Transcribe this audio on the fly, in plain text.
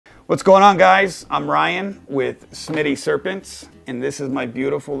What's going on, guys? I'm Ryan with Smitty Serpents, and this is my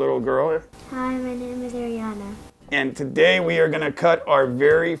beautiful little girl. Hi, my name is Ariana. And today we are gonna cut our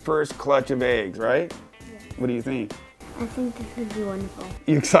very first clutch of eggs, right? Yeah. What do you think? I think this would be wonderful.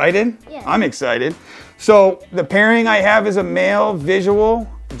 You excited? Yeah. I'm excited. So the pairing I have is a male visual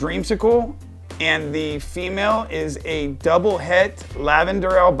dreamsicle, and the female is a double het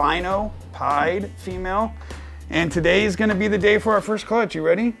lavender albino pied female. And today is gonna be the day for our first clutch. You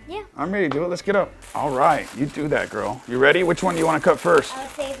ready? Yeah. I'm ready to do it. Let's get up. All right, you do that, girl. You ready? Which one do you want to cut first? I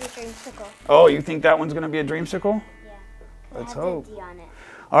would say the dreamsicle. Oh, you think that one's gonna be a dreamsicle? Yeah. Let's It has hope. a D on it.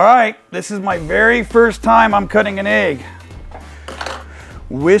 All right, this is my very first time I'm cutting an egg.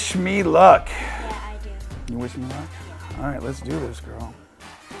 Wish me luck. Yeah, I do. You wish me luck? Yeah. All right, let's do this, girl.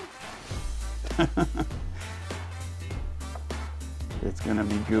 It's gonna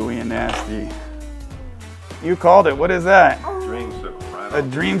be gooey and nasty. You called it. What is that? A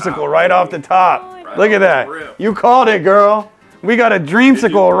dreamsicle right off the top. Look at that. You called it, girl. We got a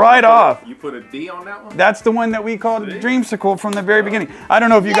dreamsicle right off. You put a D on that one? That's the one that we called a dreamsicle from the very beginning. I don't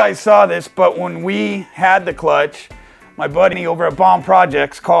know if you guys saw this, but when we had the clutch, my buddy over at Bomb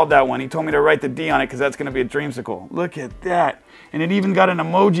Projects called that one. He told me to write the D on it because that's going to be a dreamsicle. Look at that. And it even got an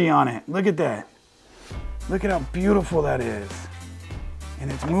emoji on it. Look at that. Look at how beautiful that is.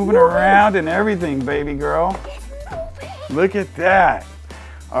 And it's moving around and everything, baby girl. Look at that.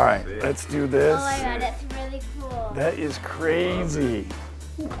 All right, let's do this. Oh my god, that's really cool. That is crazy.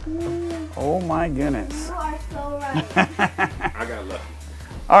 Oh my goodness. You are so right. I got lucky.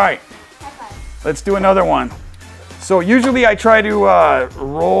 All right, High five. let's do another one. So usually I try to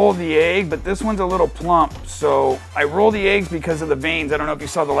roll the egg, but this one's a little plump. So I roll the eggs because of the veins. I don't know if you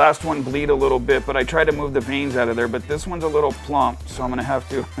saw the last one bleed a little bit, but I try to move the veins out of there. But this one's a little plump, so I'm gonna have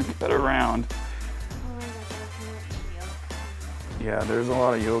to cut around. Oh my god, there's so much yolk. Yeah, there's a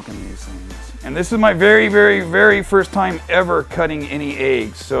lot of yolk in these things. And this is my very, very, very first time ever cutting any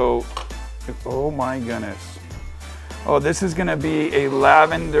eggs. So, oh my goodness. Oh, this is gonna be a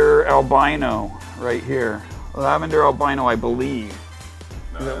lavender albino right here. Lavender albino, I believe.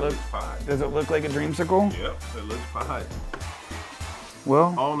 Does it look like a dreamsicle? Yep, it looks pied.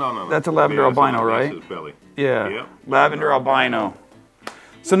 Well, Oh, no. that's a lavender albino, right? That's his belly. Yeah, Yep. lavender albino.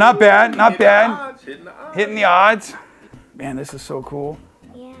 So not bad, not bad. Hitting the odds. Hitting the odds. Man, this is so cool.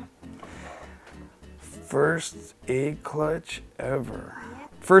 Yeah. First egg clutch ever.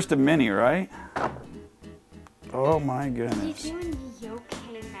 First of many, right? Oh my Did you goodness. see when the yolk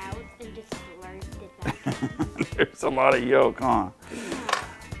came out and just slurped it back? There's a lot of yolk, huh?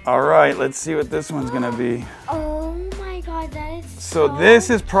 All right, let's see what this one's gonna be. Oh my god, that is So this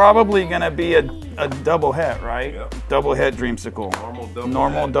is probably gonna be a double het, right? Yep. Double het dreamsicle.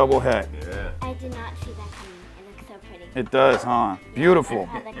 Normal head. double het. Yeah. I did not see that coming. It looks so pretty. It does, huh? Beautiful.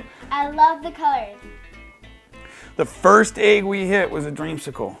 I love the colors. The first egg we hit was a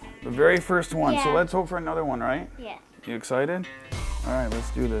dreamsicle. The very first one. So Yeah. let's hope for another one, right? Yeah. You excited? All right, let's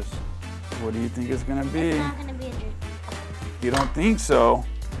do this. What do you think it's gonna be? It's not gonna be a dream. You don't think so?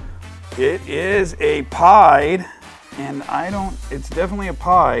 It is a pied, and it's definitely a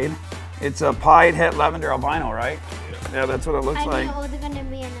pied. It's a pied het lavender albino, right? Yeah, that's what it looks I like. knew it was gonna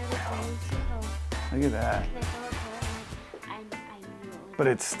be another dreamsicle. Look at that. I knew it. But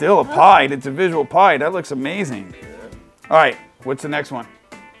it's still a pied. It's a visual pied. That looks amazing. All right, what's the next one?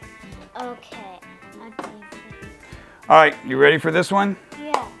 Okay. All right, you ready for this one?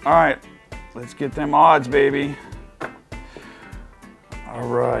 Yeah. All right, let's get them odds, baby. All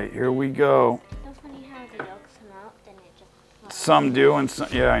right, here we go. It's so funny how the yolks come out, then it just. Some do and some,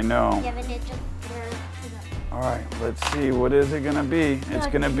 yeah, I know. Yeah, but it just blurs it up. All right, let's see. What is it gonna be? It's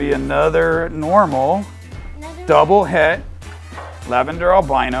gonna be another normal Another double het lavender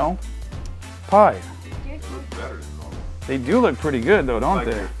albino pie. Looks better than normal. They do look pretty good though, don't Like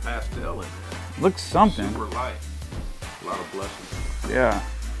they? there's pastel in there. Looks something. Super light. A lot of blessings. Yeah.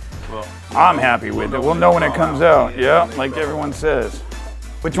 Well, I'm happy with it. We'll know when it comes out. Yeah, like everyone says.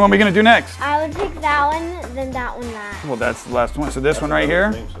 Which one are we gonna do next? I would pick that one, then that one last. Well, that's the last one. So this one right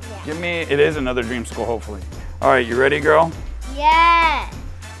here. Give me. It is another dreamsicle, hopefully. All right, you ready, girl? Yeah.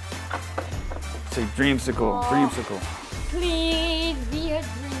 Say dreamsicle, dreamsicle. Please be a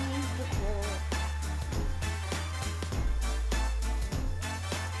dreamsicle.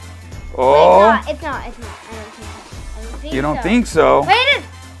 Oh, It's not. I don't think so. I don't think you don't so. think so? Wait, it is.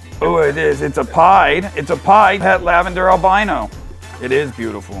 Oh, it is. It's a pied. It's a pied het lavender albino. It is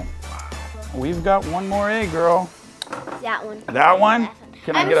beautiful. We've got one more egg, girl. That one. That one?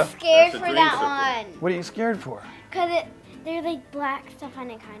 Can I I'm get a? scared That's a for that dreamsicle. one. What are you scared for? Cause there's like black stuff on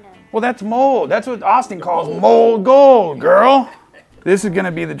it, kind of. Well, that's mold. That's what Austin calls mold gold, girl. This is going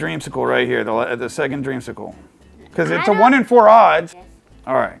to be the dreamsicle right here, the second dreamsicle. Because it's a 1 in 4 odds.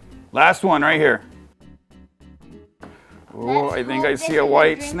 All right. Last one right here. Oh, I think I see a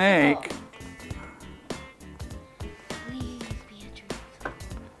white snake.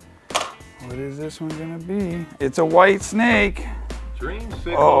 What is this one going to be? It's a white snake.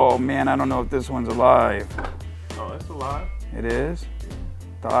 Dreamsicle. Oh, man, I don't know if this one's alive. Oh, it's alive. It is?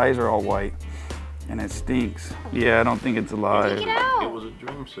 The eyes are all white. And it stinks. Yeah, I don't think it's alive. Take it out. It was a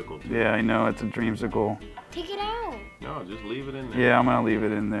dreamsicle. Too. Yeah, I know, it's a dreamsicle. Take it out. No, just leave it in there. Yeah, I'm going to leave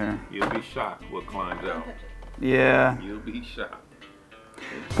it in there. You'll be shocked what climbs out. Yeah. You'll be shocked.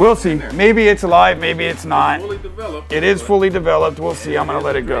 We'll see. Maybe it's alive, maybe it's not. Fully developed. It is fully developed. We'll see. I'm going to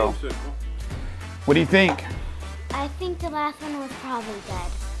let it go. What do you think? I think the last one was probably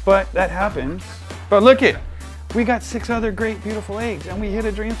dead. But that happens. But look it. We got 6 other great, beautiful eggs, and we hit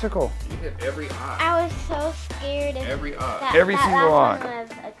a dreamsicle. You hit every eye. I was so scared. Every eye. That, Every that single last eye. one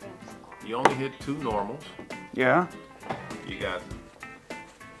was a dreamsicle. You only hit 2 normals. Yeah? You got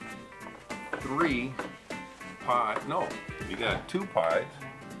 3 pies. No, you got 2 pies.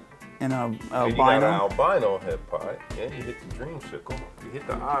 And a And you got an albino. albino head pie. And you hit the dreamsicle. You hit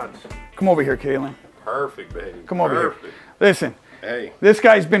the odds. Come over here, Kaylen. Perfect, baby. Come over Perfect. here. Listen, Hey. this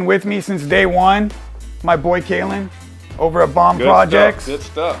guy's been with me since day one. My boy Kaylen, over at Bomb Good Projects. Stuff, good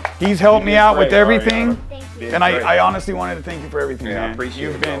stuff. He's helped me out with everything. Thank you. Did And great. I honestly wanted to thank you for everything, Yeah, I man. appreciate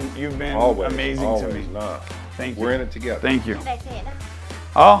You've been Always, amazing always, to me. Nah. Thank you. We're in it together. Thank you. Did I say it?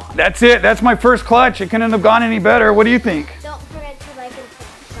 Oh, that's it. That's my first clutch. It couldn't have gone any better. What do you think? Don't forget to like and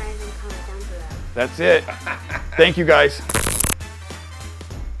subscribe and comment down below. That's it. Thank you, guys.